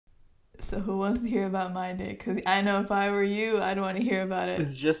So who wants to hear about my day? Because I know if I were you, I'd want to hear about it.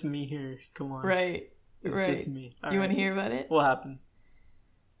 It's just me here. Come on. Right. It's right. just me. You want to hear about it? What happened?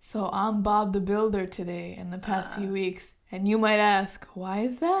 So I'm Bob the Builder today in the past few weeks. And you might ask, why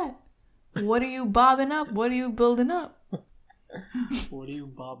is that? What are you bobbing up? What are you building up? What are you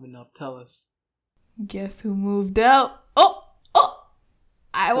bobbing up? Tell us. Guess who moved out? Oh!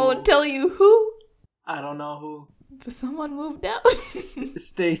 I won't tell you who. I don't know who. But someone moved out.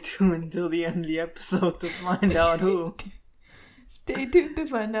 Stay tuned until the end of the episode to find out who. Stay tuned to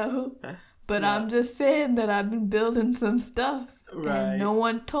find out who. But yeah. I'm just saying that I've been building some stuff. Right. And no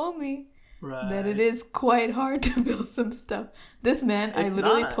one told me that it is quite hard to build some stuff. This man, I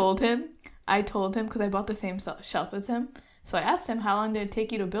literally told him, because I bought the same shelf as him. So I asked him, how long did it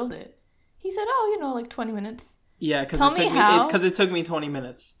take you to build it? He said, like 20 minutes. Yeah, because it took me 20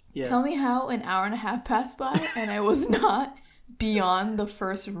 minutes. Yeah. Tell me how an hour and a half passed by and I was not beyond the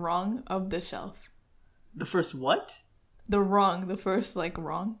first rung of the shelf. The first what? The rung. The first,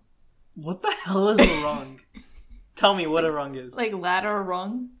 rung. What the hell is a rung? Tell me what a rung is. Like ladder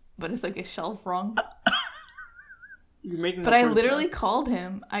rung, but it's like a shelf rung. You're making. But I literally called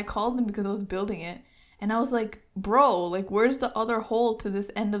him. I called him because I was building it. And I was like, bro, where's the other hole to this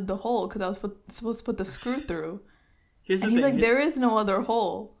end of the hole? Because I was supposed to put the screw through. He's like, there is no other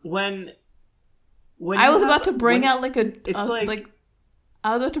hole. When I was about to bring out I was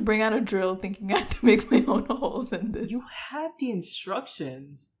about to bring out a drill thinking I had to make my own holes in this. You had the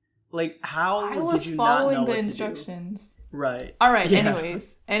instructions. How did you not know what to do? I was following the instructions. Right. All right. Yeah.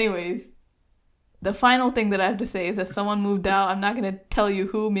 Anyways, the final thing that I have to say is that someone moved out. I'm not going to tell you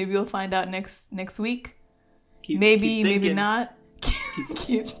who. Maybe you'll find out next week. Maybe not.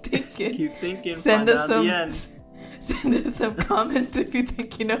 Keep thinking. Keep thinking. Send us some comments if you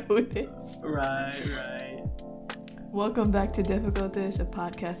think you know who it is. Right. Welcome back to Difficult-ish, a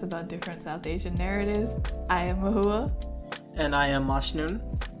podcast about different South Asian narratives. I am Mahua. And I am Mashnun.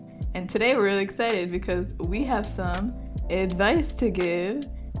 And today we're really excited because we have some advice to give.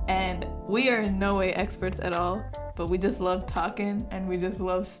 And we are in no way experts at all, but we just love talking and we just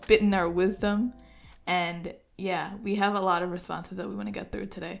love spitting our wisdom. And yeah, we have a lot of responses that we want to get through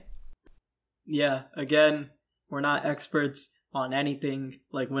today. Yeah, again, we're not experts on anything.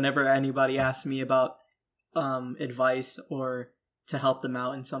 Whenever anybody asks me about advice or to help them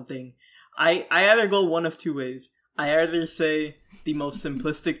out in something, I either go one of two ways. I either say the most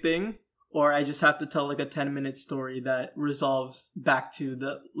simplistic thing, or I just have to tell a 10-minute story that resolves back to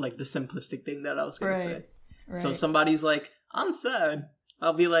the simplistic thing that I was going to say. Right. So if somebody's like, I'm sad,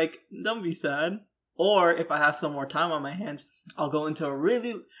 I'll be like, don't be sad. Or if I have some more time on my hands, I'll go into a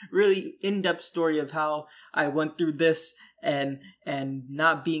really, really in-depth story of how I went through this and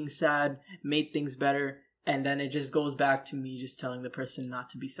not being sad made things better. And then it just goes back to me just telling the person not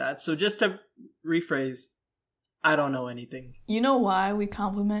to be sad. So just to rephrase, I don't know anything. You know why we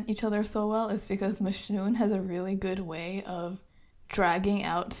compliment each other so well? It's because Mashnoon has a really good way of dragging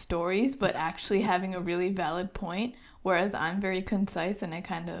out stories, but actually having a really valid point. Whereas I'm very concise and I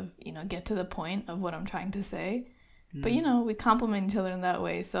kind of, get to the point of what I'm trying to say. But, we compliment each other in that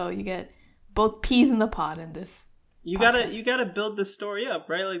way. So you get both peas in the pod in this. You gotta build the story up,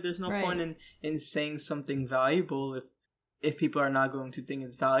 right? There's no point in saying something valuable if people are not going to think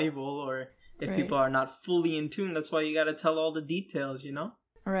it's valuable, or if people are not fully in tune. That's why you gotta tell all the details,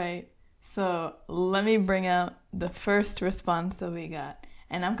 Right. So let me bring out the first response that we got.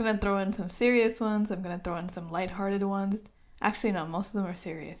 And I'm going to throw in some serious ones. I'm going to throw in some lighthearted ones. Actually, no, most of them are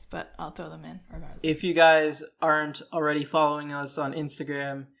serious, but I'll throw them in regardless. If you guys aren't already following us on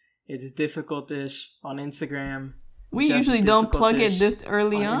Instagram, it's Difficult-ish on Instagram. We usually don't plug it this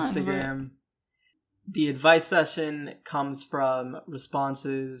early on. Instagram. But the advice session comes from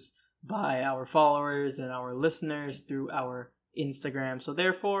responses by our followers and our listeners through our Instagram. So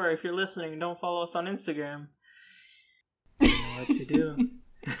therefore, if you're listening, don't follow us on Instagram. You know what to do.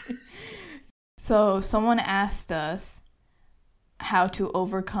 So someone asked us how to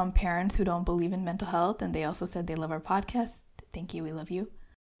overcome parents who don't believe in mental health, and they also said they love our podcast. Thank you. We love you.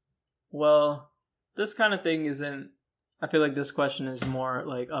 Well, this kind of thing isn't, I feel like this question is more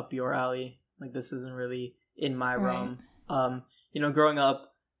up your alley. This isn't really in my realm. Growing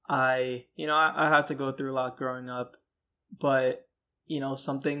up, I had to go through a lot growing up, but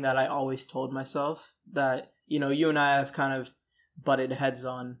something that I always told myself that, you and I have kind of butted heads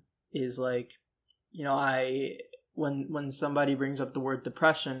on is when somebody brings up the word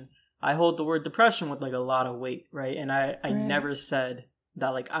depression, I hold the word depression with a lot of weight, right? And I never said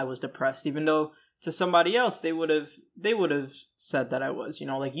that I was depressed, even though to somebody else they would have said that I was,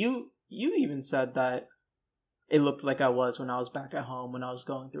 you even said that it looked like I was when I was back at home, when I was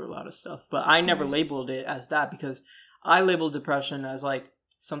going through a lot of stuff. But I never labeled it as that, because I labeled depression as like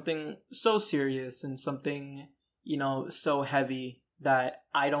something so serious and something, you know, so heavy that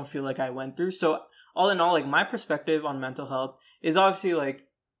I don't feel like I went through. So all in all, like, my perspective on mental health is obviously, like,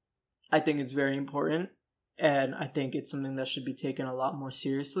 I think it's very important, and I think it's something that should be taken a lot more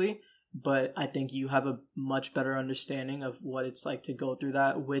seriously. But I think you have a much better understanding of what it's like to go through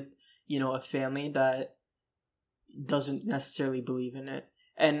that with, you know, a family that doesn't necessarily believe in it.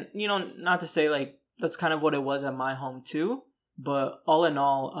 And, you know, not to say, like, that's kind of what it was at my home too, but all in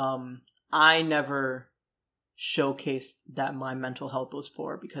all, I never showcased that my mental health was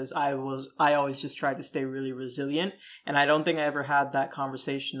poor, because I always just tried to stay really resilient, and I don't think I ever had that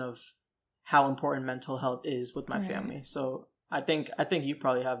conversation of how important mental health is with my family. So I think you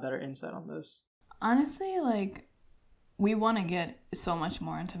probably have better insight on this. Honestly, like, we want to get so much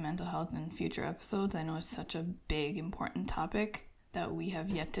more into mental health in future episodes. I know it's such a big, important topic that we have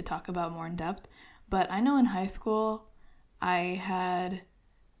yet to talk about more in depth. But I know in high school, I had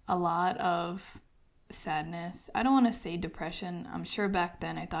a lot of sadness. I don't want to say depression. I'm sure back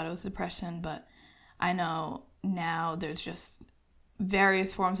then I thought it was depression, but I know now there's just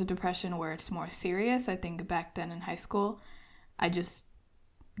various forms of depression where it's more serious. I think back then in high school, I just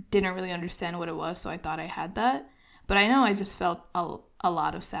didn't really understand what it was, so I thought I had that. But I know I just felt a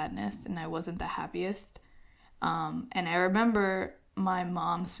lot of sadness, and I wasn't the happiest. And I remember my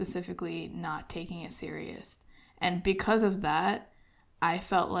mom specifically not taking it serious. And because of that, I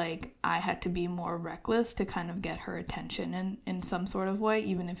felt like I had to be more reckless to kind of get her attention in some sort of way,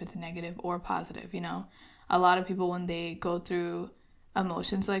 even if it's negative or positive, you know? A lot of people, when they go through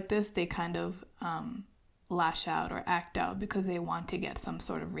emotions like this, they kind of lash out or act out because they want to get some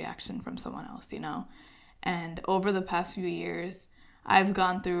sort of reaction from someone else, you know? And over the past few years, I've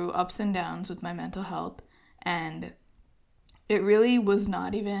gone through ups and downs with my mental health, and it really was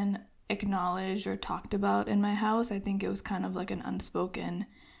not even acknowledged or talked about in my house. I think it was kind of like an unspoken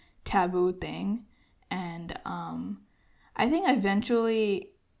taboo thing. And I think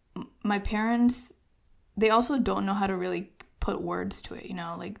eventually my parents, they also don't know how to really put words to it, you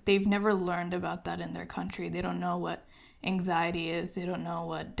know? Like, they've never learned about that in their country. They don't know what anxiety is. They don't know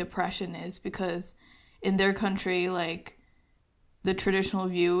what depression is, because in their country, like, the traditional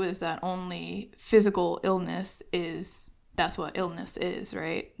view is that only physical illness that's what illness is,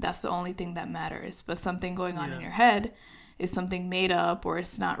 right? That's the only thing that matters. But something going on in your head is something made up, or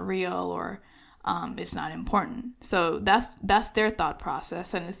it's not real, or it's not important. So that's their thought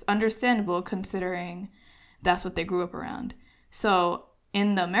process, and it's understandable considering that's what they grew up around. So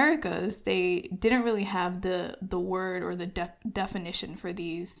in the Americas, they didn't really have the word or the definition for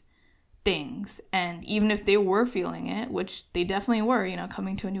these things. And even if they were feeling it, which they definitely were, you know,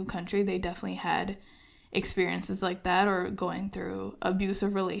 coming to a new country, they definitely had experiences like that, or going through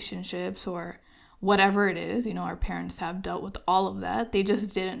abusive relationships or whatever it is. You know, our parents have dealt with all of that. They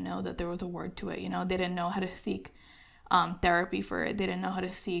just didn't know that there was a word to it. You know, they didn't know how to seek therapy for it. They didn't know how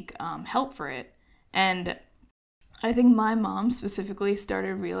to seek help for it. And I think my mom specifically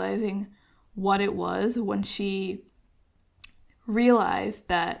started realizing what it was when she realized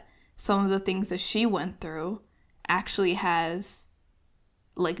that some of the things that she went through actually has,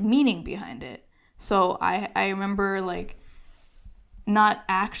 like, meaning behind it. So I remember, like, not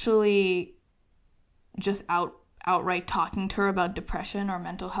actually just outright talking to her about depression or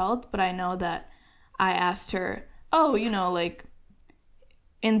mental health, but I know that I asked her, oh, you know, like,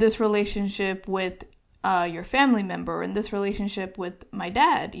 in this relationship with your family member, in this relationship with my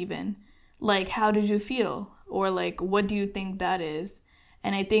dad even, like, how did you feel? Or, like, what do you think that is?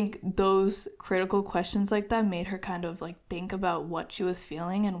 And I think those critical questions like that made her kind of, like, think about what she was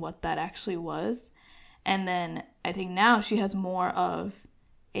feeling and what that actually was. And then I think now she has more of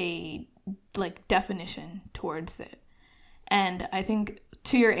a, like, definition towards it. And I think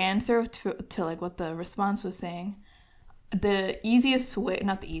to your answer to like what the response was saying, the easiest way,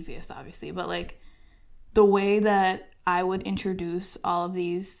 not the easiest obviously, but, like, the way that I would introduce all of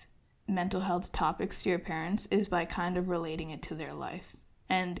these mental health topics to your parents is by kind of relating it to their life.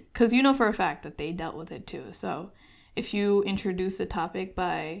 And because you know for a fact that they dealt with it too. So if you introduce the topic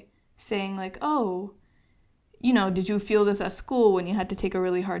by saying, like, oh, you know, did you feel this at school when you had to take a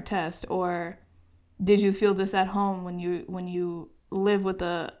really hard test? Or did you feel this at home when you live with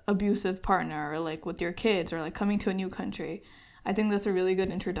a abusive partner, or, like, with your kids, or, like, coming to a new country? I think that's a really good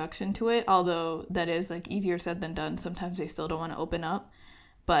introduction to it, although that is, like, easier said than done. Sometimes they still don't want to open up.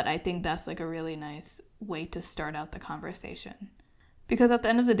 But I think that's, like, a really nice way to start out the conversation. Because at the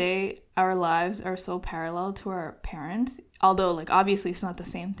end of the day, our lives are so parallel to our parents. Although, like, obviously it's not the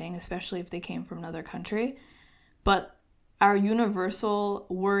same thing, especially if they came from another country. but our universal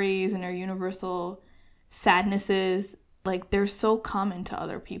worries and our universal sadnesses, like, they're so common to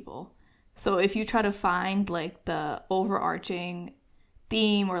other people. So if you try to find, like, the overarching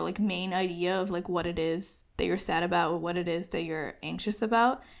theme or, like, main idea of, like, what it is that you're sad about or what it is that you're anxious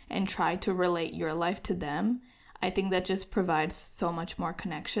about and try to relate your life to them, I think that just provides so much more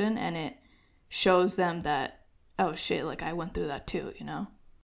connection, and it shows them that, oh shit, like, I went through that too, you know?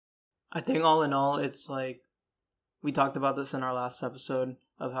 I think all in all, it's like, we talked about this in our last episode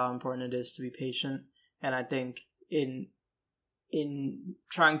of how important it is to be patient. And I think in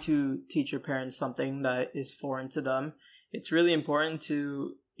trying to teach your parents something that is foreign to them, it's really important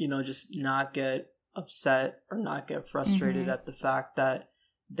to, you know, just not get upset or not get frustrated at the fact that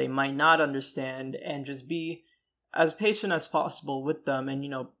they might not understand, and just be as patient as possible with them, and, you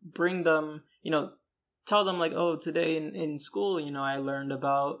know, bring them, you know, tell them like, oh, today in school, you know, I learned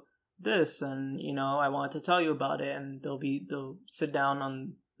about this, and, you know, I wanted to tell you about it, and they'll sit down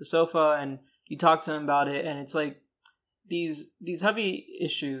on the sofa and you talk to them about it, and it's like these heavy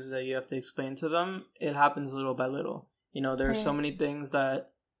issues that you have to explain to them, it happens little by little. You know, there are so many things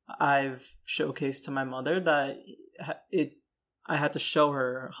that I've showcased to my mother that I had to show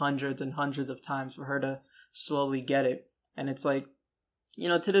her hundreds and hundreds of times for her to slowly get it. And it's like, you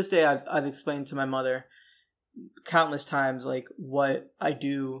know, to this day, I've explained to my mother countless times, like, what I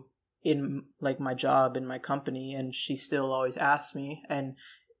do in, like, my job in my company, and she still always asks me. And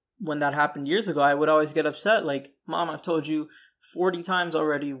when that happened years ago, I would always get upset, like, Mom, I've told you 40 times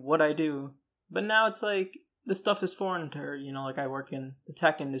already what I do. But now it's like, this stuff is foreign to her, you know, like, I work in the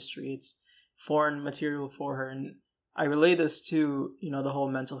tech industry, it's foreign material for her. And I relate this to, you know, the whole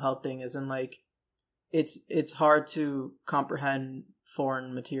mental health thing, is in, like, it's hard to comprehend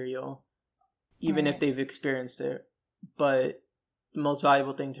foreign material, even if they've experienced it. But the most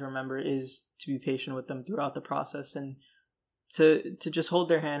valuable thing to remember is to be patient with them throughout the process, and to just hold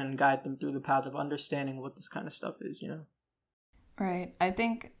their hand and guide them through the path of understanding what this kind of stuff is, you know? Right. I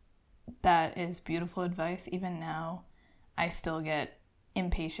think that is beautiful advice. Even now, I still get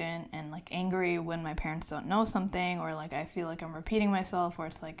impatient and, like, angry when my parents don't know something, or, like, I feel like I'm repeating myself, or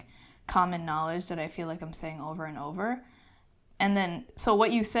it's, like, common knowledge that I feel like I'm saying over and over. And then, so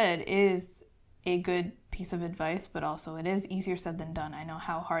what you said is a good piece of advice, but also it is easier said than done. I know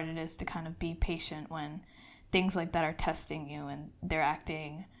how hard it is to kind of be patient when things like that are testing you, and they're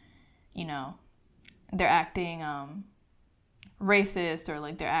acting, you know, racist, or,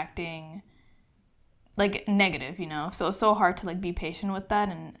 like, they're acting, like, negative, you know? So it's so hard to, like, be patient with that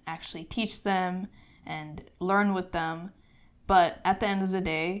and actually teach them and learn with them. But at the end of the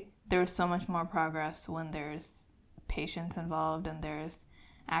day, there's so much more progress when there's patience involved and there's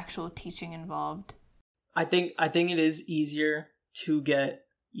actual teaching involved. I think it is easier to get,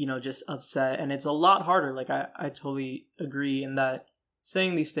 you know, just upset, and it's a lot harder. Like, I totally agree in that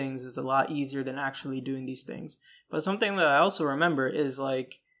saying these things is a lot easier than actually doing these things. But something that I also remember is,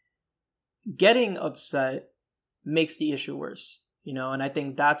 like, getting upset makes the issue worse, you know? And I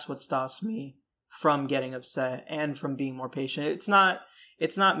think that's what stops me from getting upset and from being more patient. It's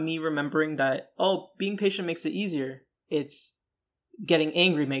not me remembering that, oh, being patient makes it easier. It's getting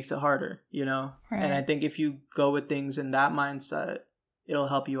angry makes it harder, you know? Right. And I think if you go with things in that mindset, it'll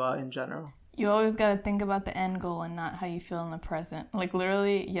help you out in general. You always got to think about the end goal and not how you feel in the present. Like,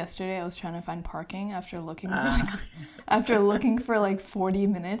 literally yesterday I was trying to find parking after looking for like 40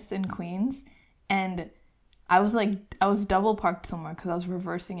 minutes in Queens, and I was double parked somewhere because I was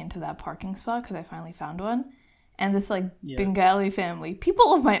reversing into that parking spot because I finally found one. And this, like, Bengali family,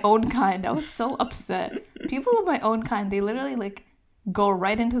 people of my own kind, I was so upset. People of my own kind, they literally, like, go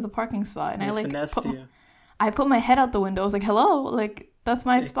right into the parking spot, and I put my head out the window. I was like, hello, like, that's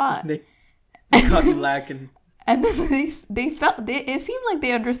my spot. They caught you lacking. And then it seemed like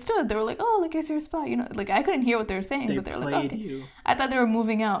they understood. They were like, oh, like, it's your spot, you know? Like, I couldn't hear what they were saying, but they were like, okay. You. I thought they were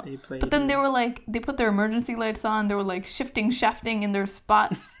moving out. But then they were like, they put their emergency lights on. They were, like, shafting in their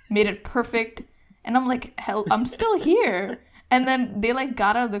spot, made it perfect. And I'm like, hell, I'm still here. And then they, like,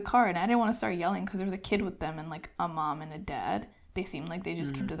 got out of the car, and I didn't want to start yelling because there was a kid with them and, like, a mom and a dad. They seemed like they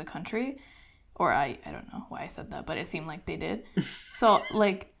just came to the country. Or I don't know why I said that, but it seemed like they did. So,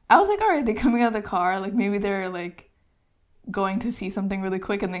 like, I was like, all right, they're coming out of the car. Like, maybe they're, like, going to see something really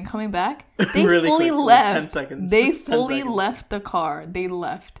quick and then coming back. They really fully quick, left. Like 10 seconds. They fully left the car. They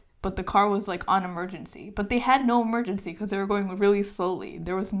left. But the car was, like, on emergency. But they had no emergency because they were going really slowly.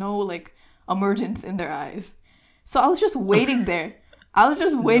 There was no, like, emergence in their eyes. So I was just waiting there. I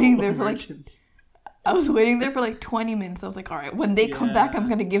was waiting there for like 20 minutes. I was like, all right, when they come back, I'm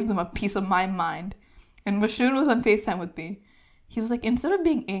going to give them a piece of my mind. And Mashun was on FaceTime with me. he was like, instead of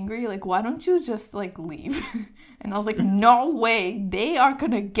being angry, like, why don't you just, like, leave? And I was like, no way. They are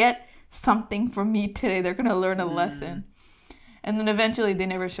going to get something from me today. They're going to learn a lesson. And then eventually they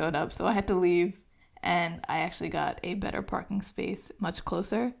never showed up. So I had to leave. And I actually got a better parking space much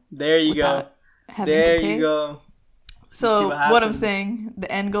closer. There you go. There you go. So what I'm saying,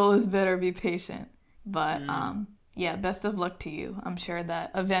 the end goal is better be patient. But, yeah, best of luck to you. I'm sure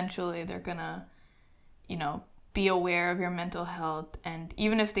that eventually they're going to, you know, be aware of your mental health. And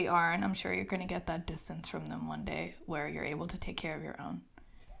even if they aren't, I'm sure you're going to get that distance from them one day where you're able to take care of your own.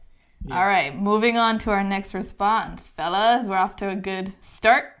 Yeah. All right, moving on to our next response. Fellas, we're off to a good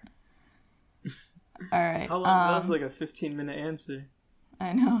start. All right. How long? That was like a 15-minute answer.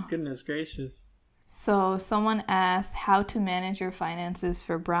 I know. Goodness gracious. So someone asked how to manage your finances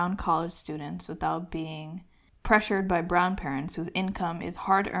for brown college students without being pressured by brown parents whose income is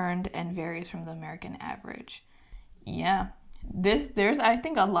hard-earned and varies from the American average. Yeah. There's I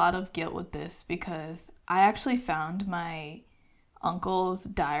think a lot of guilt with this because I actually found my uncle's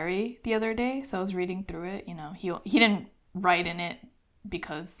diary the other day. So I was reading through it. You know, he didn't write in it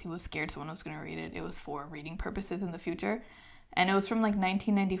because he was scared someone was going to read it. It was for reading purposes in the future. And it was from like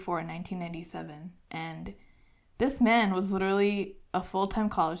 1994 and 1997. And this man was literally a full-time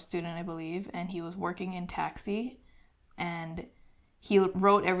college student, I believe. And he was working in taxi. And he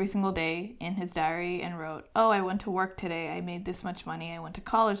wrote every single day in his diary and wrote, oh, I went to work today. I made this much money. I went to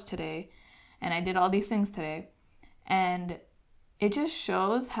college today. And I did all these things today. And it just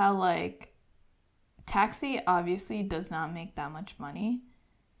shows how, like, taxi obviously does not make that much money.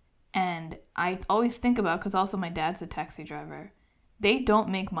 And I always think about, because also my dad's a taxi driver, they don't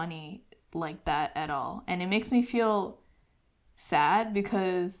make money like that at all. And it makes me feel sad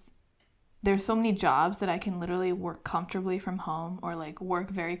because there's so many jobs that I can literally work comfortably from home or like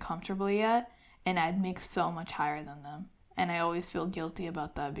work very comfortably at, and I'd make so much higher than them. And I always feel guilty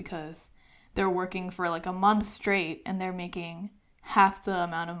about that because they're working for like a month straight and they're making half the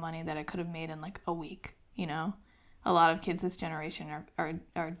amount of money that I could have made in like a week, you know? A lot of kids this generation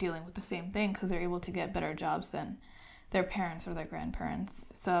are dealing with the same thing because they're able to get better jobs than their parents or their grandparents.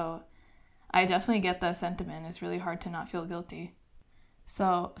 So I definitely get that sentiment. It's really hard to not feel guilty.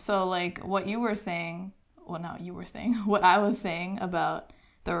 So like what you were saying, well, not you were saying, what I was saying about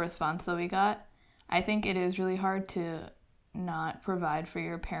the response that we got, I think it is really hard to not provide for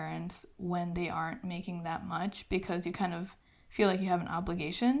your parents when they aren't making that much because you kind of feel like you have an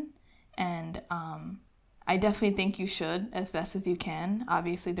obligation. And I definitely think you should as best as you can.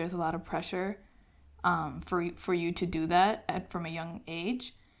 Obviously, there's a lot of pressure for you to do that from a young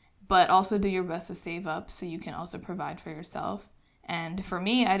age, but also do your best to save up so you can also provide for yourself. And for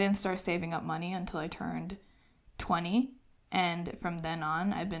me, I didn't start saving up money until I turned 20. And from then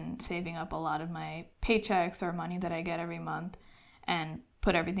on, I've been saving up a lot of my paychecks or money that I get every month and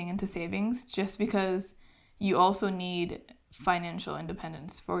put everything into savings just because you also need financial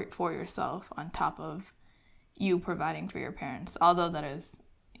independence for yourself on top of you providing for your parents. Although that is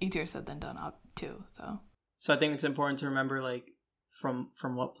easier said than done too. So I think it's important to remember like from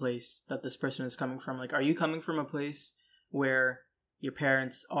what place that this person is coming from. Like, are you coming from a place where your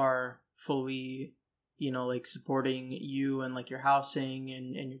parents are fully, you know, like supporting you and like your housing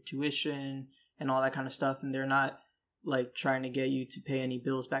and your tuition and all that kind of stuff, and they're not like trying to get you to pay any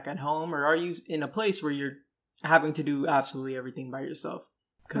bills back at home? Or are you in a place where you're having to do absolutely everything by yourself?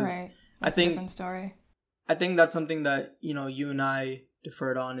 Because right. That's a different story. I think that's something that, you know, you and I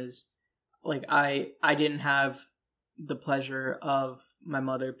deferred on is like I didn't have the pleasure of my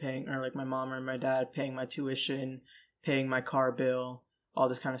mother paying, or like my mom or my dad paying my tuition, paying my car bill, all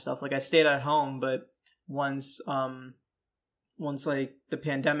this kind of stuff. Like I stayed at home, but once like the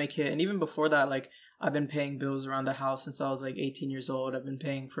pandemic hit, and even before that, like I've been paying bills around the house since I was like 18 years old. I've been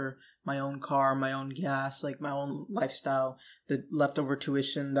paying for my own car, my own gas, like my own lifestyle, the leftover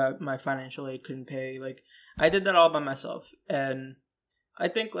tuition that my financial aid couldn't pay. Like I did that all by myself. And I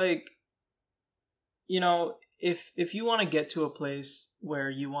think like, you know, if you want to get to a place where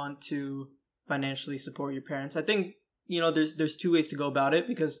you want to financially support your parents, I think, you know, there's two ways to go about it,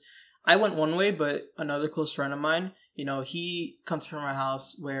 because I went one way, but another close friend of mine, you know, he comes from a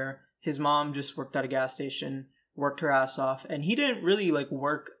house where his mom just worked at a gas station, worked her ass off, and he didn't really like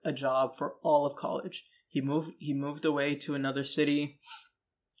work a job for all of college. He moved away to another city,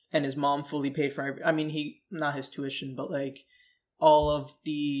 and his mom fully paid for not his tuition, but like all of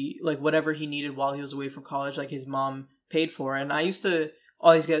the like whatever he needed while he was away from college, like his mom paid for. And I used to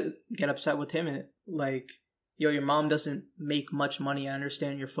always get upset with him, and like, yo, your mom doesn't make much money. I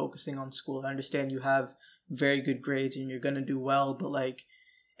understand you're focusing on school. I understand you have very good grades and you're going to do well, but like,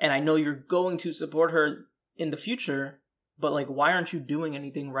 and I know you're going to support her in the future, but like, why aren't you doing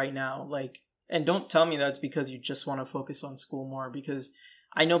anything right now? Like, and don't tell me that's because you just want to focus on school more, because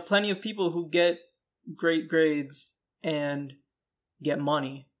I know plenty of people who get great grades and get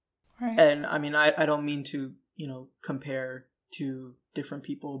money. Right. And I mean, I don't mean to, compare to different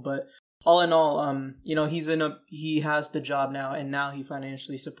people, but all in all, he has the job now, and now he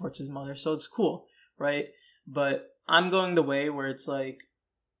financially supports his mother. So it's cool, right? But I'm going the way where it's like,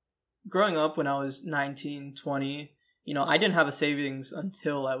 growing up when I was 19, 20, I didn't have a savings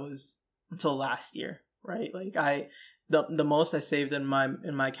until last year, right? Like the most I saved in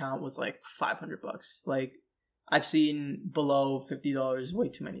my account was like $500. Like, I've seen below $50 way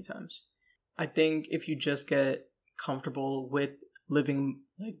too many times. I think if you just get comfortable with living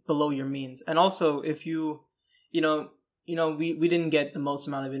like below your means, and also if you, we didn't get the most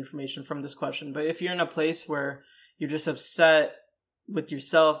amount of information from this question, but if you're in a place where you're just upset with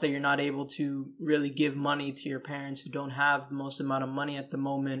yourself that you're not able to really give money to your parents who don't have the most amount of money at the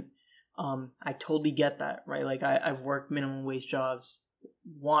moment, I totally get that, right? Like I've worked minimum wage jobs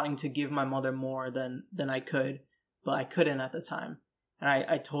wanting to give my mother more than I could, but I couldn't at the time. And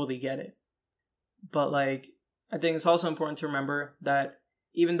I totally get it. But like, I think it's also important to remember that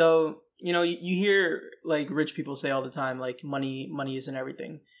even though, you hear like rich people say all the time, like money isn't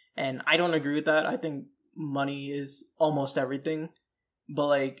everything. And I don't agree with that. I think money is almost everything. But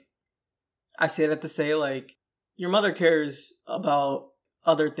like, I say that to say like, your mother cares about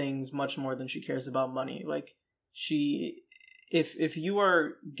other things much more than she cares about money. Like if you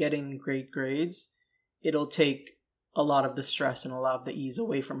are getting great grades, it'll take a lot of the stress and a lot of the ease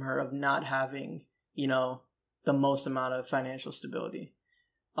away from her of not having, the most amount of financial stability.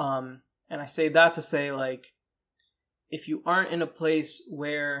 And I say that to say like, if you aren't in a place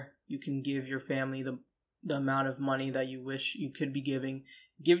where you can give your family the amount of money that you wish you could be giving,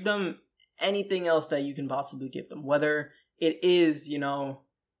 give them anything else that you can possibly give them, whether it is, your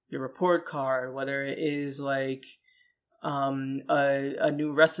report card, whether it is like a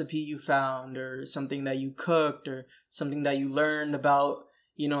new recipe you found, or something that you cooked, or something that you learned about,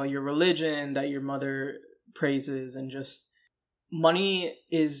 your religion that your mother praises. And just, money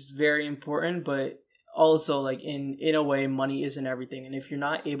is very important, but also like in a way, money isn't everything. And if you're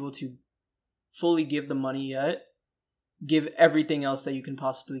not able to fully give the money yet, give everything else that you can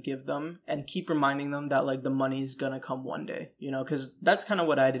possibly give them, and keep reminding them that like the money's gonna come one day, because that's kind of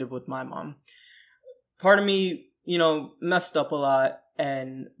what I did with my mom. Part of me, messed up a lot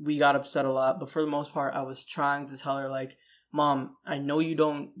and we got upset a lot, but for the most part, I was trying to tell her like, Mom, I know you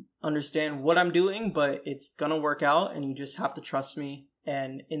don't understand what I'm doing, but it's gonna work out and you just have to trust me.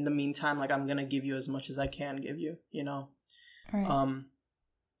 And in the meantime, like, I'm gonna give you as much as I can give you, Right.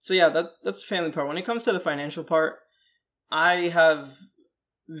 So yeah, that's the family part. When it comes to the financial part, I have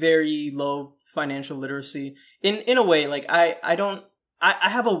very low financial literacy. In a way, like I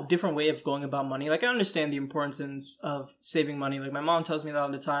have a different way of going about money. Like, I understand the importance of saving money. Like, my mom tells me that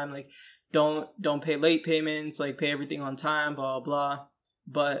all the time, like, don't pay late payments, like, pay everything on time, blah, blah, blah.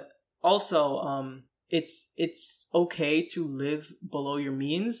 But also, it's okay to live below your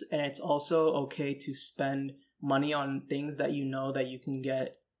means, and it's also okay to spend money on things that you know that you can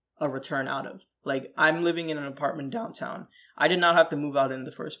get a return out of. Like, I'm living in an apartment downtown. I did not have to move out in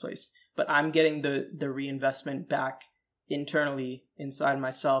the first place, but I'm getting the reinvestment back internally inside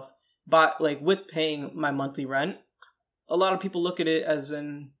myself. But like, with paying my monthly rent, a lot of people look at it as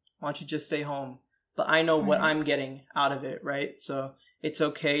in, why don't you just stay home? But I know what I'm getting out of it, right? So it's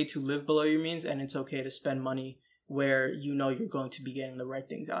okay to live below your means, and it's okay to spend money where you know you're going to be getting the right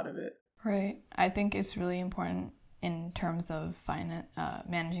things out of it. Right. I think it's really important in terms of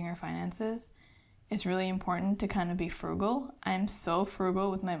managing your finances. It's really important to kind of be frugal. I'm so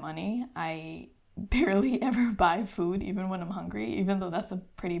frugal with my money. I barely ever buy food, even when I'm hungry, even though that's a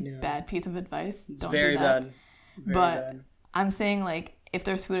pretty bad piece of advice. It's very bad. Very bad. I'm saying, like, if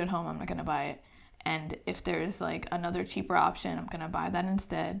there's food at home, I'm not going to buy it. And if there's, like, another cheaper option, I'm going to buy that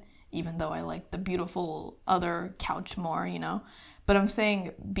instead, even though I like the beautiful other couch more, But I'm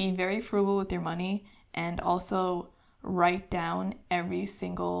saying, be very frugal with your money, and also write down every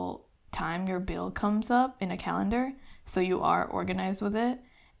single time your bill comes up in a calendar, so you are organized with it,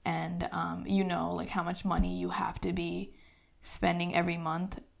 and like, how much money you have to be spending every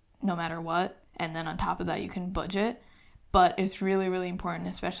month, no matter what. And then on top of that, you can budget. But it's really, really important,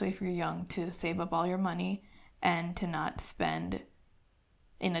 especially if you're young, to save up all your money and to not spend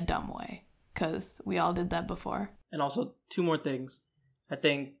in a dumb way, because we all did that before. And also, two more things. I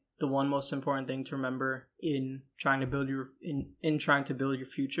think the one most important thing to remember in trying to build your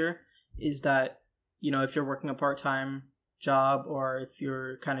future is that, if you're working a part-time job, or if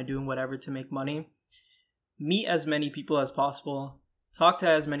you're kind of doing whatever to make meet as many people as possible, talk to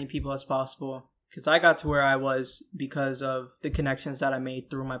as many people as possible, because I got to where I was because of the connections that I made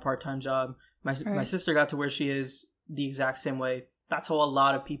through my part-time job. My sister got to where she is the exact same way. That's how a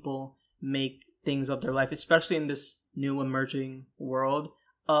lot of people make things of their life, especially in this new emerging world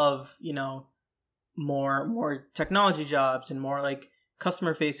of, you know, more technology jobs and more like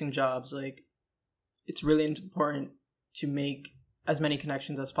customer facing jobs. Like, it's really important to make as many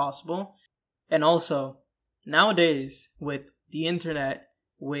connections as possible. And also, nowadays, with the internet,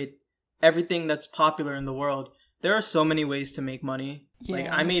 with everything that's popular in the world, there are so many ways to make money. Yeah, like,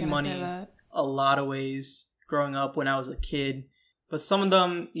 I made money a lot of ways growing up when I was a kid. But some of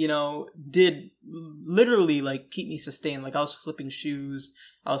them, you know, did literally, like, keep me sustained. Like, I was flipping shoes,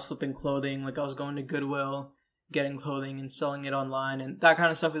 I was flipping clothing, like, I was going to Goodwill, getting clothing and selling it online. And that kind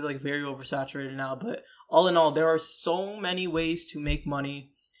of stuff is, like, very oversaturated now. But all in all, there are so many ways to make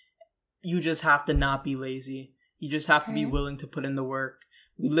money. You just have to not be lazy. You just have to be willing to put in the work.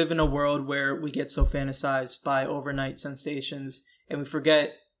 We live in a world where we get so fantasized by overnight sensations, and we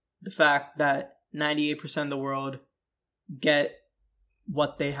forget the fact that 98% of the world get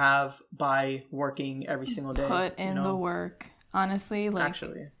what they have by working every single day. Put in the work. Honestly, like,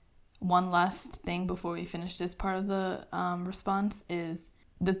 actually, one last thing before we finish this part of the response is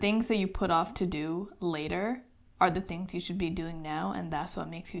the things that you put off to do later are the things you should be doing now, and that's what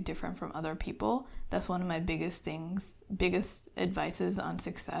makes you different from other people. That's one of my biggest advices on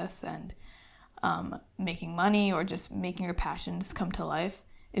success and making money, or just making your passions come to life,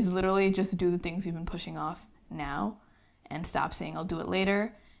 is literally just do the things you've been pushing off now and stop saying I'll do it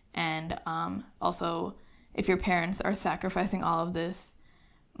later. And also, if your parents are sacrificing all of this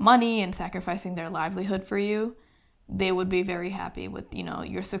money and sacrificing their livelihood for you, they would be very happy with, you know,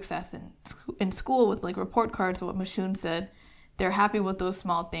 your success in school with, like, report cards, what Mashun said. They're happy with those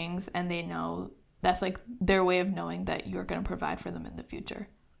small things, and they know that's, like, their way of knowing that you're going to provide for them in the future.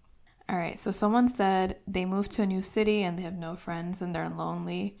 All right, so someone said they moved to a new city and they have no friends and they're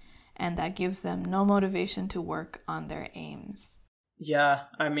lonely, and that gives them no motivation to work on their aims. Yeah,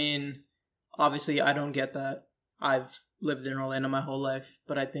 I mean, obviously I don't get that. I've lived in Orlando my whole life,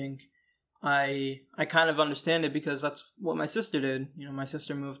 but I think I kind of understand it because that's what my sister did. You know, my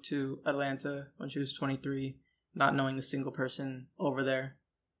sister moved to Atlanta when she was 23, not knowing a single person over there.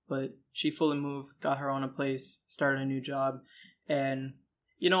 But she fully moved, got her own place, started a new job. And,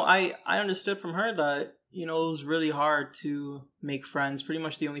 you know, I understood from her that, you know, it was really hard to make friends. Pretty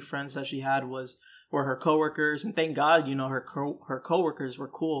much the only friends that she had were her coworkers. And thank God, you know, her coworkers were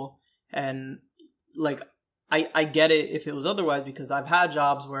cool. And, like, I get it if it was otherwise, because I've had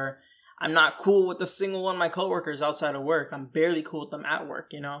jobs where I'm not cool with a single one of my coworkers outside of work. I'm barely cool with them at work,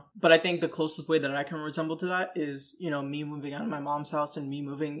 you know? But I think the closest way that I can resemble to that is, you know, me moving out of my mom's house and me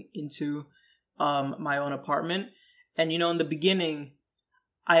moving into my own apartment. And, you know, in the beginning,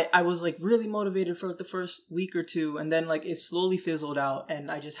 I was, like, really motivated for, like, the first week or two. And then, like, it slowly fizzled out.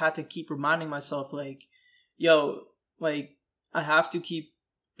 And I just had to keep reminding myself, like, yo, like, I have to keep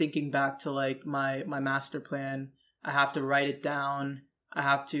thinking back to, like, my master plan. I have to write it down. I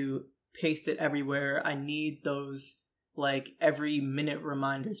have to paste it everywhere. I need those, like, every minute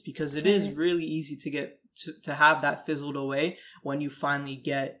reminders, because it is really easy to get to have that fizzled away when you finally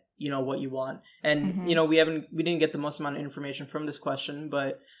get, you know, what you want. And you know, we didn't get the most amount of information from this question,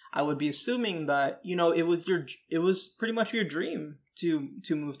 but I would be assuming that, you know, it was pretty much your dream to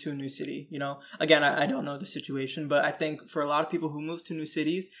move to a new city. You know, again, I don't know the situation, but I think for a lot of people who move to new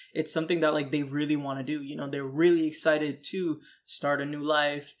cities, it's something that, like, they really want to do. You know, they're really excited to start a new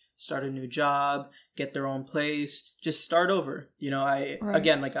life, start a new job, get their own place, just start over. You know,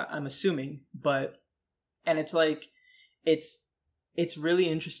 again, like, I'm assuming, but, and it's like, it's really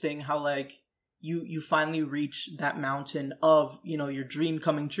interesting how, like, you finally reach that mountain of, you know, your dream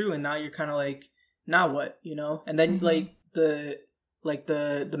coming true, and now you're kind of like, now what, you know? And then like the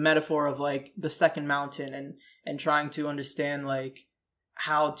metaphor of, like, the second mountain and trying to understand, like,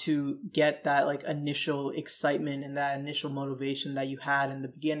 how to get that, like, initial excitement and that initial motivation that you had in the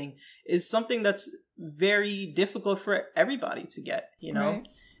beginning is something that's very difficult for everybody to get, you know? Right.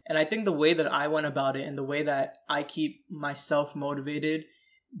 And I think the way that I went about it and the way that I keep myself motivated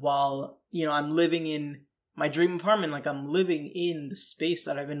while, you know, I'm living in my dream apartment, like, I'm living in the space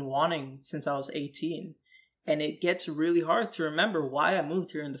that I've been wanting since I was 18. And it gets really hard to remember why I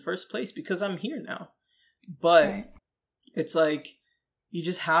moved here in the first place, because I'm here now. But it's like, you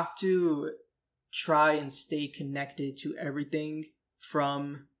just have to try and stay connected to everything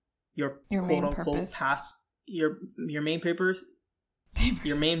from your quote unquote past, your main purpose,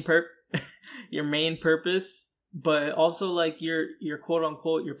 your main purpose, but also, like, your quote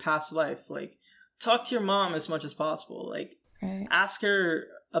unquote your past life. Like, talk to your mom as much as possible. Like, ask her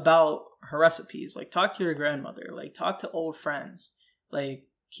about her recipes. Like, talk to your grandmother. Like, talk to old friends. Like,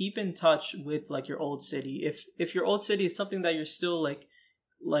 keep in touch with, like, your old city. If your old city is something that you're still, like,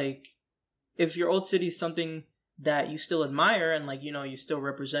 if your old city is something that you still admire and, like, you know, you still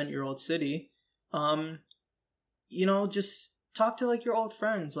represent your old city, you know, just talk to, like, your old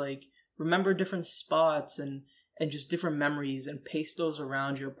friends. Like, remember different spots and just different memories and paste those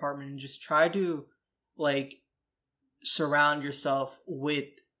around your apartment and just try to, like, surround yourself with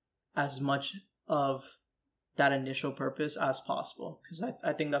as much of that initial purpose as possible, because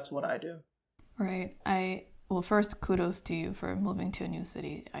I think that's what I do. Right. Well, first, kudos to you for moving to a new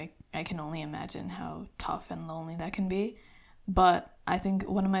city. I can only imagine how tough and lonely that can be. But I think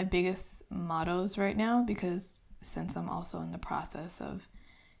one of my biggest mottos right now, because since I'm also in the process of,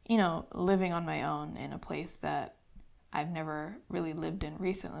 you know, living on my own in a place that I've never really lived in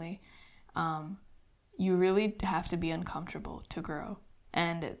recently, you really have to be uncomfortable to grow.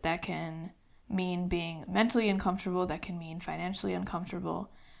 And that can mean being mentally uncomfortable, that can mean financially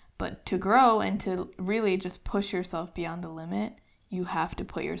uncomfortable. But to grow and to really just push yourself beyond the limit, you have to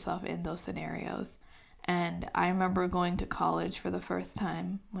put yourself in those scenarios. And I remember going to college for the first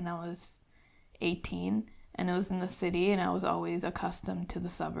time when I was 18, and it was in the city, and I was always accustomed to the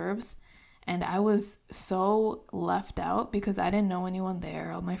suburbs. And I was so left out because I didn't know anyone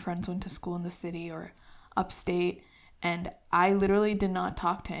there. All my friends went to school in the city or upstate, and I literally did not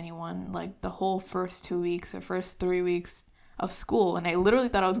talk to anyone like the whole first 2 weeks or first 3 weeks of school. And I literally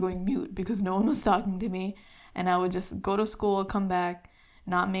thought I was going mute because no one was talking to me. And I would just go to school, come back,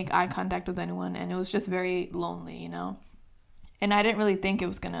 not make eye contact with anyone. And it was just very lonely, you know? And I didn't really think it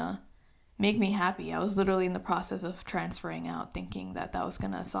was going to make me happy. I was literally in the process of transferring out, thinking that that was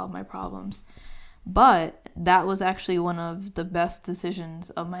going to solve my problems. But that was actually one of the best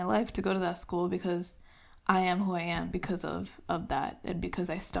decisions of my life, to go to that school, because I am who I am because of that, and because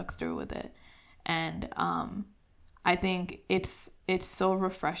I stuck through with it. And I think it's so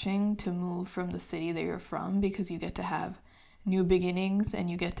refreshing to move from the city that you're from, because you get to have new beginnings and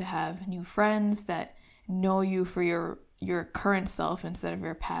you get to have new friends that know you for your current self instead of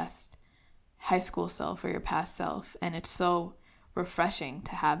your past high school self or your past self. And it's so refreshing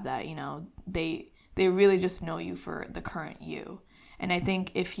to have that, you know. They really just know you for the current you. And I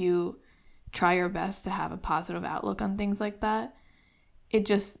think if you try your best to have a positive outlook on things like that,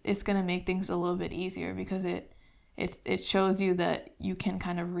 it's going to make things a little bit easier, because it shows you that you can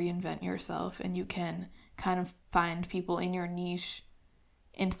kind of reinvent yourself, and you can kind of find people in your niche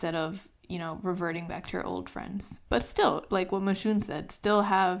instead of, you know, reverting back to your old friends. But still, like what Mashun said, still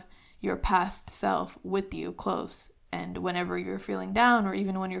have your past self with you close. And whenever you're feeling down, or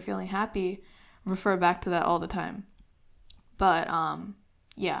even when you're feeling happy, refer back to that all the time. But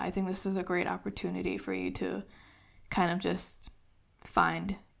yeah, I think this is a great opportunity for you to kind of just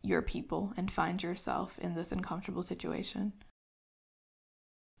find your people and find yourself in this uncomfortable situation.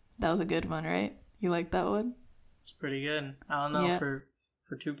 That was a good one, right? You like that one? It's pretty good. I don't know, yeah. For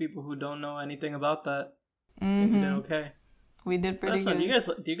two people who don't know anything about that, mm-hmm. I think we did okay. We did pretty good.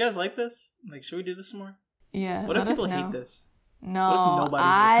 Do you guys like this? Like, should we do this more? Yeah. What if people hate this? No, what if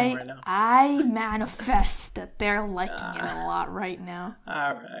nobody's listening right now? I manifest that they're liking it a lot right now.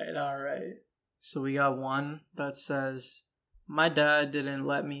 All right. So we got one that says, "My dad didn't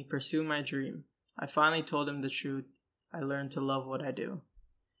let me pursue my dream. I finally told him the truth. I learned to love what I do."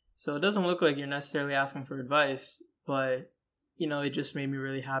 So it doesn't look like you're necessarily asking for advice, but, you know, it just made me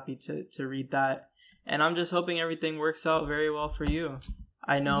really happy to read that. And I'm just hoping everything works out very well for you.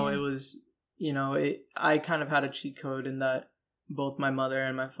 I know It was, you know, I kind of had a cheat code in that both my mother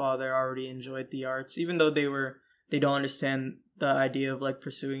and my father already enjoyed the arts, even though they don't understand the idea of like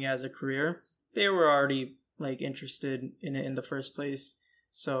pursuing it as a career. They were already like interested in it in the first place.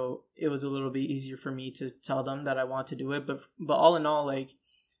 So it was a little bit easier for me to tell them that I want to do it. But all in all, like,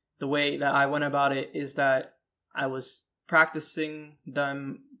 the way that I went about it is that I was practicing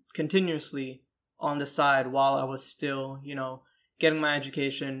them continuously on the side while I was still, you know, getting my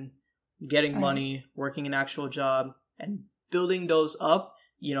education, getting money, working an actual job, and building those up,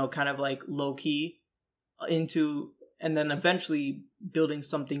 you know, kind of like low key into, and then eventually building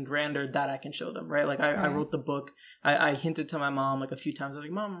something grander that I can show them, right? Like I wrote the book. I hinted to my mom like a few times. I was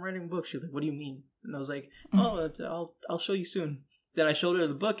like, "Mom, I'm writing a book." She was like, "What do you mean?" And I was like, "Oh, I'll show you soon." Then I showed her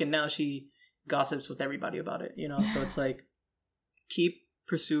the book, and now she gossips with everybody about it, you know? So it's like, keep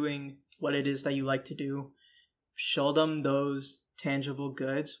pursuing what it is that you like to do. Show them those tangible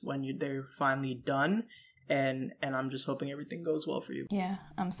goods when they're finally done. And I'm just hoping everything goes well for you. Yeah,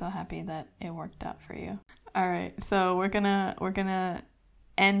 I'm so happy that it worked out for you. All right, so we're gonna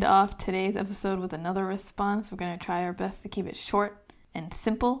end off today's episode with another response. We're going to try our best to keep it short and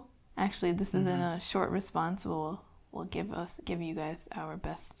simple. Actually, this isn't a short response. We'll give you guys our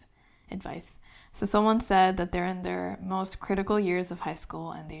best advice. So someone said that they're in their most critical years of high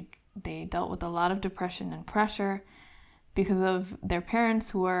school, and they dealt with a lot of depression and pressure because of their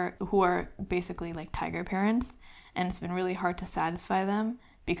parents who are basically like tiger parents, and it's been really hard to satisfy them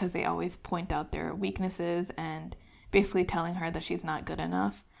because they always point out their weaknesses and basically telling her that she's not good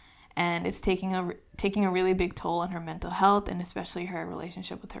enough. And it's taking a really big toll on her mental health, and especially her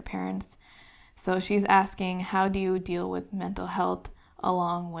relationship with her parents. So she's asking, how do you deal with mental health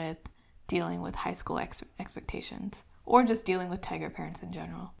along with dealing with high school expectations, or just dealing with tiger parents in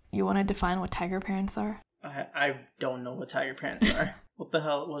general? You want to define what tiger parents are? I don't know what tiger parents are. What the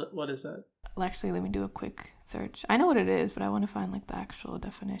hell? What is that? Actually, let me do a quick search. I know what it is, but I want to find like the actual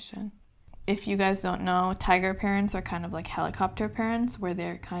definition. If you guys don't know, tiger parents are kind of like helicopter parents, where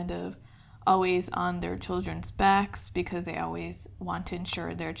they're kind of always on their children's backs because they always want to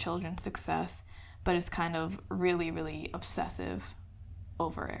ensure their children's success, but it's kind of really, really obsessive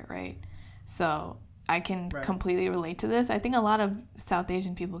over it, right? So I can completely relate to this. I think a lot of South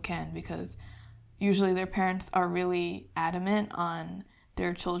Asian people can, because usually their parents are really adamant on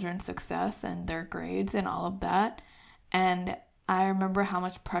their children's success and their grades and all of that. And I remember how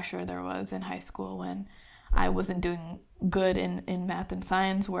much pressure there was in high school when I wasn't doing good in math and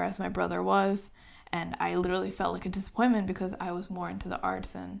science, whereas my brother was. And I literally felt like a disappointment because I was more into the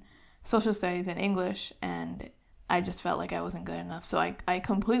arts and social studies and English, and I just felt like I wasn't good enough. So I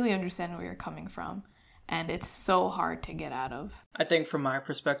completely understand where you're coming from, and it's so hard to get out of. I think from my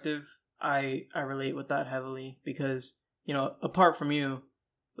perspective, I relate with that heavily because, you know, apart from you,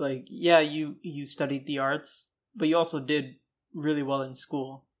 like, yeah, you studied the arts, but you also did really well in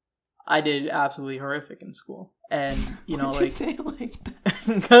school. I did absolutely horrific in school. And, you know, like... you say it like that?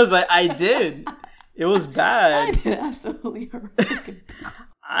 Because I did. It was bad. I did absolutely horrific.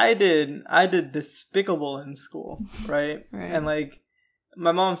 I did despicable in school, right? And, like,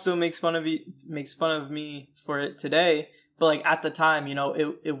 my mom still makes fun of me for it today. But, like, at the time, you know,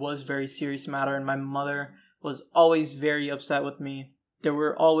 it was a very serious matter. And my mother was always very upset with me. There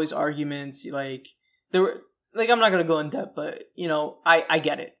were always arguments. I'm not going to go in depth, but, you know, I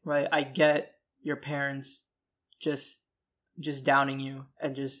get it, right? I get your parents just downing you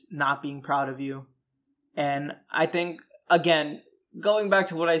and just not being proud of you. And I think, again, going back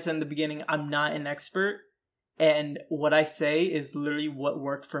to what I said in the beginning, I'm not an expert. And what I say is literally what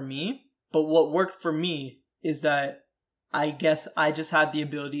worked for me. But what worked for me is that I guess I just had the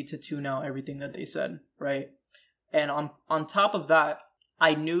ability to tune out everything that they said, right? And on top of that,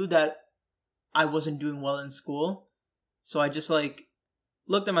 I knew that I wasn't doing well in school. So I just like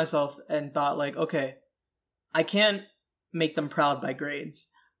looked at myself and thought like, okay, I can't make them proud by grades.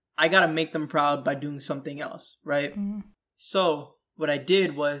 I got to make them proud by doing something else, right? Mm-hmm. So what I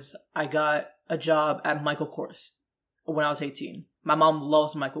did was I got a job at Michael Kors when I was 18. My mom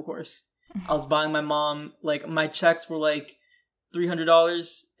loves Michael Kors. I was buying my mom, like, my checks were like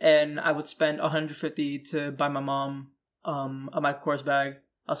 $300 and I would spend $150 to buy my mom a Michael Kors bag.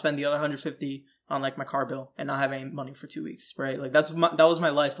 I'll spend the other $150 on like my car bill and not have any money for 2 weeks, right? Like that was my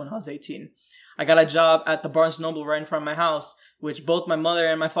life when I was 18. I got a job at the Barnes & Noble right in front of my house, which both my mother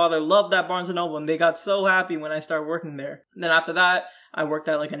and my father loved that Barnes & Noble, and they got so happy when I started working there. And then after that, I worked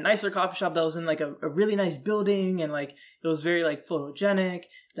at like a nicer coffee shop that was in like a really nice building, and like it was very like photogenic.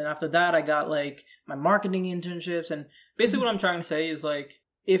 Then after that, I got like my marketing internships, and basically what I'm trying to say is like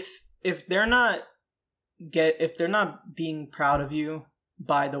if they're not being proud of you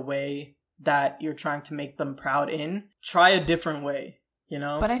by the way that you're trying to make them proud in, try a different way, you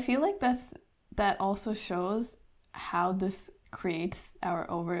know? But I feel like that also shows how this creates our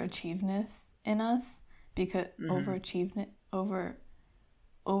overachieveness in us, because overachievement.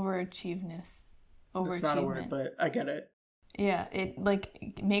 It's not a word, but I get it. Yeah, it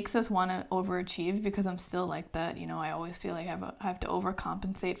makes us want to overachieve, because I'm still like that. You know, I always feel like I have to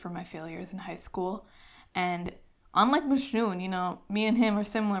overcompensate for my failures in high school. And unlike Majnoon, you know, me and him are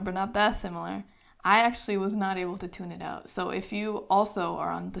similar, but not that similar. I actually was not able to tune it out. So if you also are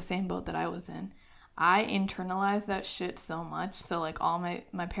on the same boat that I was in, I internalized that shit so much. So like all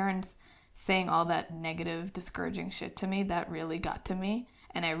my parents saying all that negative, discouraging shit to me, that really got to me.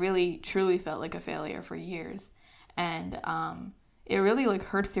 And I really, truly felt like a failure for years. And it really like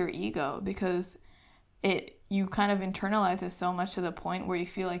hurts your ego, because you kind of internalize it so much to the point where you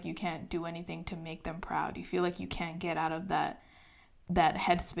feel like you can't do anything to make them proud. You feel like you can't get out of that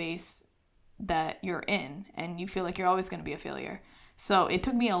headspace that you're in, and you feel like you're always going to be a failure. So it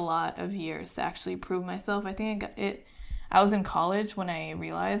took me a lot of years to actually prove myself. I think I was in college when I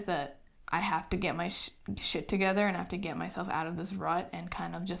realized that I have to get my shit together and I have to get myself out of this rut and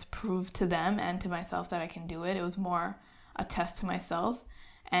kind of just prove to them and to myself that I can do it. It was more a test to myself,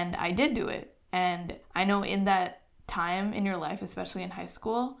 and I did do it. And I know in that time in your life, especially in high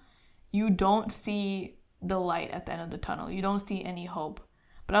school, you don't see the light at the end of the tunnel. You don't see any hope.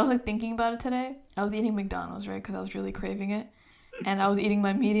 But I was like thinking about it today. I was eating McDonald's, right? Because I was really craving it. And I was eating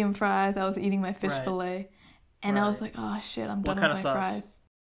my medium fries. I was eating my fish fillet. And I was like, oh shit, I'm done with my fries.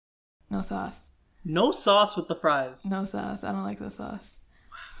 No sauce. No sauce with the fries? No sauce. I don't like the sauce.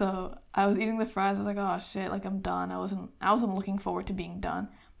 So I was eating the fries. I was like, oh shit, like I'm done. I wasn't looking forward to being done.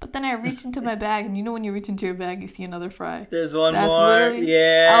 But then I reached into my bag, and you know when you reach into your bag, you see another fry. There's one more.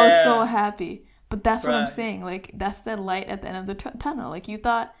 Yeah. I was so happy. But that's what I'm saying. Like, that's the light at the end of the tunnel. Like, you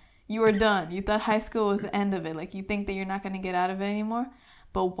thought you were done. You thought high school was the end of it. Like, you think that you're not going to get out of it anymore.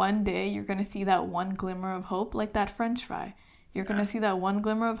 But one day, you're going to see that one glimmer of hope, like that French fry. You're going to see that one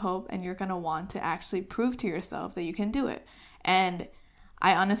glimmer of hope, and you're going to want to actually prove to yourself that you can do it. And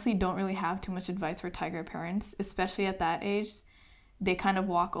I honestly don't really have too much advice for tiger parents, especially at that age. They kind of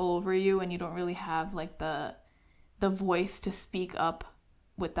walk all over you, and you don't really have, like, the voice to speak up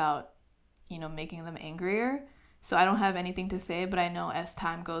without, you know, making them angrier. So I don't have anything to say, but I know as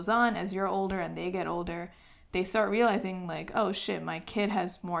time goes on, as you're older and they get older, they start realizing, like, oh shit, my kid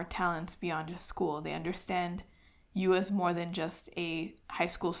has more talents beyond just school. They understand you as more than just a high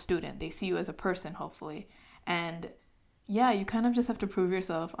school student. They see you as a person, hopefully. And yeah, you kind of just have to prove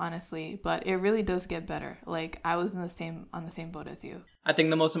yourself, honestly, but it really does get better. Like, I was on the same boat as you. I think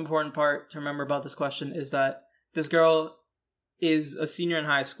the most important part to remember about this question is that this girl is a senior in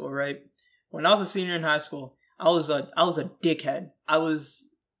high school, right? When I was a senior in high school, I was a dickhead. I was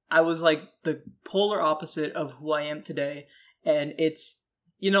like the polar opposite of who I am today. And it's,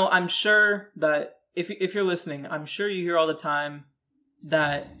 you know, I'm sure that if you're listening, I'm sure you hear all the time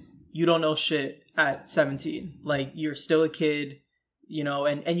that you don't know shit at 17. Like, you're still a kid, you know,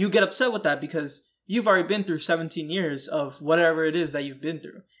 and you get upset with that because you've already been through 17 years of whatever it is that you've been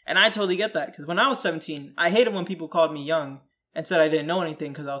through. And I totally get that, because when I was 17, I hated when people called me young and said I didn't know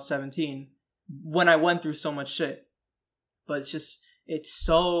anything because I was 17 when I went through so much shit. But it's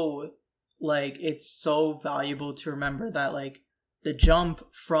so valuable to remember that, like, the jump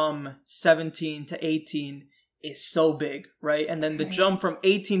from 17 to 18 is so big, right? And then the jump from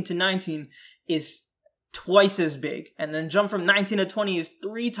 18 to 19 is twice as big. And then jump from 19 to 20 is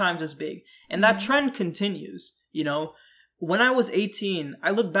 3 times as big. And that trend continues, you know? When I was 18, I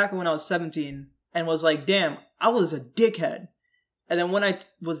looked back at when I was 17 and was like, damn, I was a dickhead. And then when I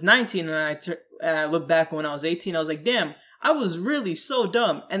was 19 and I looked back when I was 18, I was like, damn, I was really so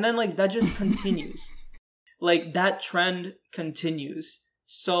dumb. And then, like, that just continues. Like, that trend continues.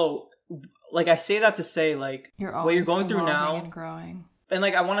 So, like, I say that to say, like, what you're going through now and growing. And,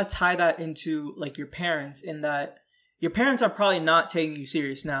 like, I want to tie that into, like, your parents, in that your parents are probably not taking you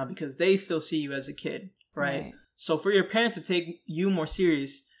serious now because they still see you as a kid, right? So for your parents to take you more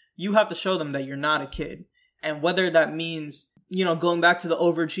serious, you have to show them that you're not a kid. And whether that means, you know, going back to the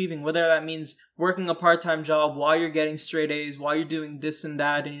overachieving, whether that means working a part-time job while you're getting straight A's, while you're doing this and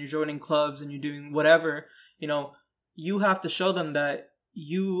that, and you're joining clubs and you're doing whatever, you know, you have to show them that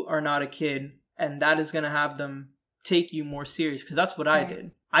you are not a kid, and that is going to have them take you more serious, because that's what I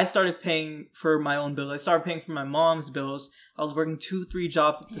did. I started paying for my own bills. I started paying for my mom's bills. I was working 2-3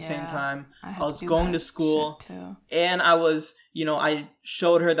 jobs at the same time. I was going to school, and I was, you know, I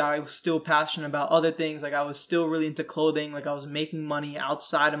showed her that I was still passionate about other things. Like, I was still really into clothing. Like, I was making money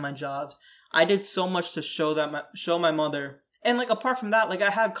outside of my jobs. I did so much to show my mother. And, like, apart from that, like,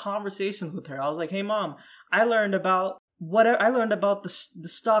 I had conversations with her. I was like, hey, Mom, I learned about the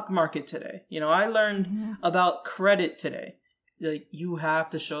stock market today. You know, I learned about credit today. Like, you have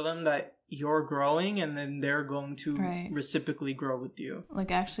to show them that you're growing, and then they're going to reciprocally grow with you.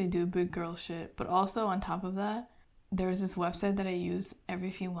 Like, actually do big girl shit. But also, on top of that, there's this website that I use every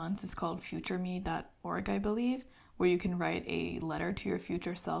few months. It's called futureme.org, I believe, where you can write a letter to your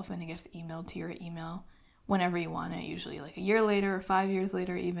future self, and it gets emailed to your email whenever you want it, usually like a year later or 5 years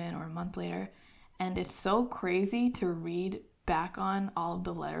later even, or a month later. And it's so crazy to read back on all of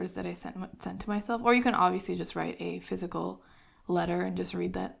the letters that I sent to myself. Or you can obviously just write a physical letter and just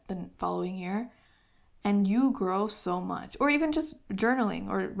read that the following year. And you grow so much. Or even just journaling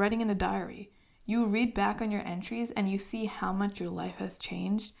or writing in a diary. You read back on your entries and you see how much your life has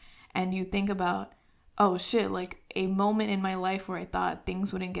changed. And you think about, oh shit, like a moment in my life where I thought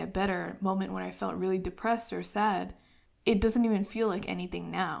things wouldn't get better, a moment when I felt really depressed or sad, it doesn't even feel like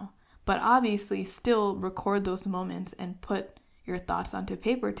anything now. But obviously still record those moments and put your thoughts onto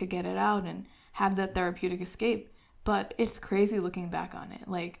paper to get it out and have that therapeutic escape. But it's crazy looking back on it.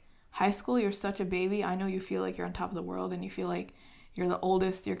 Like, high school, you're such a baby. I know you feel like you're on top of the world and you feel like you're the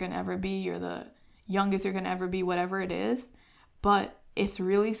oldest you're going to ever be. You're the youngest you're going to ever be, whatever it is. But it's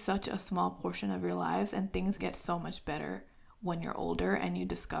really such a small portion of your lives, and things get so much better when you're older and you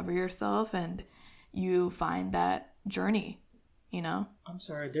discover yourself and you find that journey, you know? I'm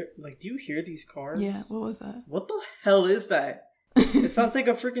sorry, do you hear these cars? Yeah, what was that? What the hell is that? It sounds like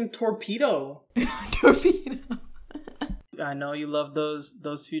a freaking torpedo. Torpedo. I know you love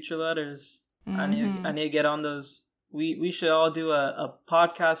those future letters. Mm-hmm. I need to get on those. We should all do a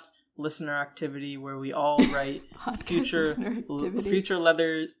podcast listener activity where we all write future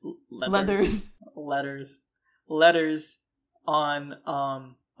letters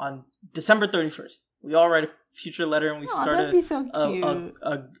on December 31st. We all write a future letter and we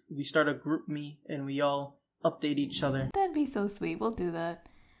start a group me and we all update each other. That'd be so sweet. We'll do that.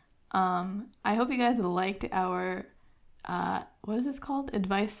 I hope you guys liked our what is this called?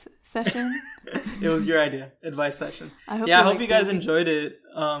 Advice session? It was your idea. Advice session. I hope you guys enjoyed it.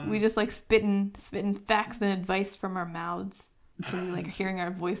 We just like spitting facts and advice from our mouths. So we like hearing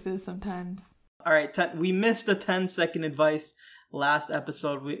our voices sometimes. All right, we missed the 10-second advice last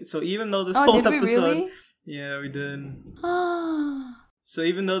episode. So even though this whole episode, really? Yeah, we did. So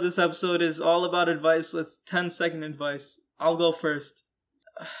even though this episode is all about advice, let's 10-second advice. I'll go first.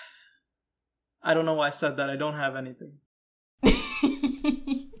 I don't know why I said that. I don't have anything.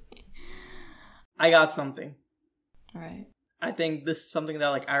 I got something. Right. I think this is something that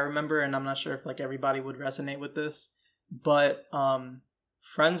like I remember, and I'm not sure if like everybody would resonate with this, but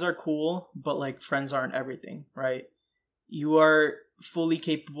friends are cool, but like friends aren't everything, right? You are fully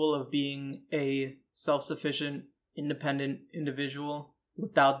capable of being a self-sufficient, independent individual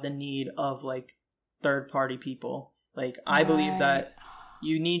without the need of like third-party people. Like I believe that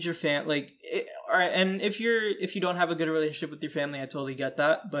you need your alright, and if you don't have a good relationship with your family, I totally get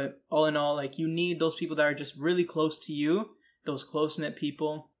that. But all in all, like you need those people that are just really close to you, those close-knit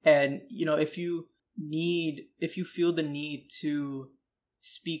people. And you know, if you feel the need to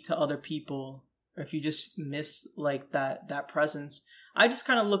speak to other people, or if you just miss like that presence, I just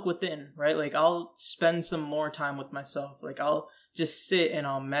kind of look within, right? Like I'll spend some more time with myself. Like I'll just sit and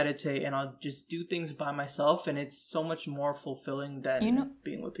I'll meditate and I'll just do things by myself, and it's so much more fulfilling than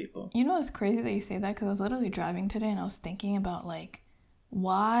being with people. You know, it's crazy that you say that, because I was literally driving today and I was thinking about like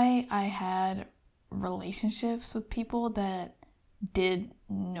why I had relationships with people that did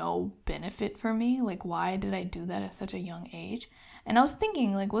no benefit for me. Like, why did I do that at such a young age? And I was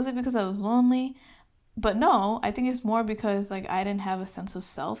thinking, like, was it because I was lonely? But no, I think it's more because like I didn't have a sense of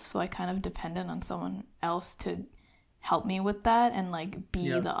self, so I kind of depended on someone else to help me with that and like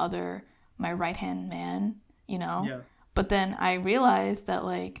be my right-hand man, you know? Yeah. But then I realized that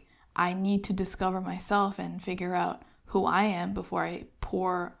like I need to discover myself and figure out who I am before I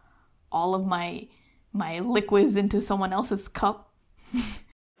pour all of my liquids into someone else's cup.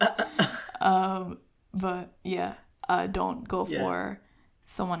 But yeah, don't go for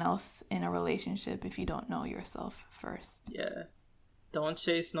someone else in a relationship if you don't know yourself first. Yeah. Don't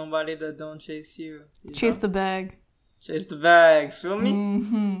chase nobody that don't chase you. Chase the bag. Chase the bag. Feel me?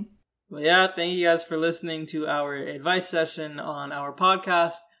 Mm-hmm. Well, yeah, thank you guys for listening to our advice session on our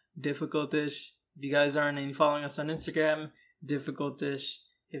podcast, Difficultish. If you guys aren't following us on Instagram, Difficultish.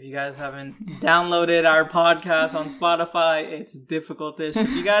 If you guys haven't downloaded our podcast on Spotify, it's Difficultish. If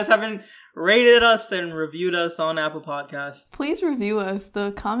you guys haven't rated us and reviewed us on Apple Podcasts, please review us.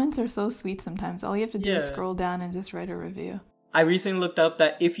 The comments are so sweet sometimes. All you have to do is scroll down and just write a review. I recently looked up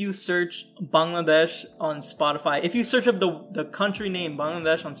that if you search Bangladesh on Spotify, if you search up the country name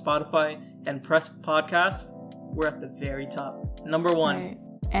Bangladesh on Spotify and press podcast, we're at the very top. Number 1. Right.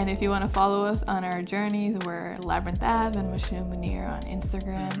 And if you want to follow us on our journeys, we're Labyrinth Ave and Mashnoon Munir on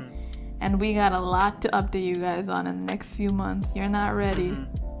Instagram. Mm-hmm. And we got a lot to update you guys on in the next few months. You're not ready.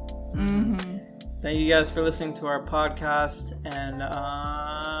 Mm-hmm. Thank you guys for listening to our podcast. And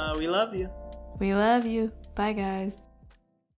we love you. We love you. Bye, guys.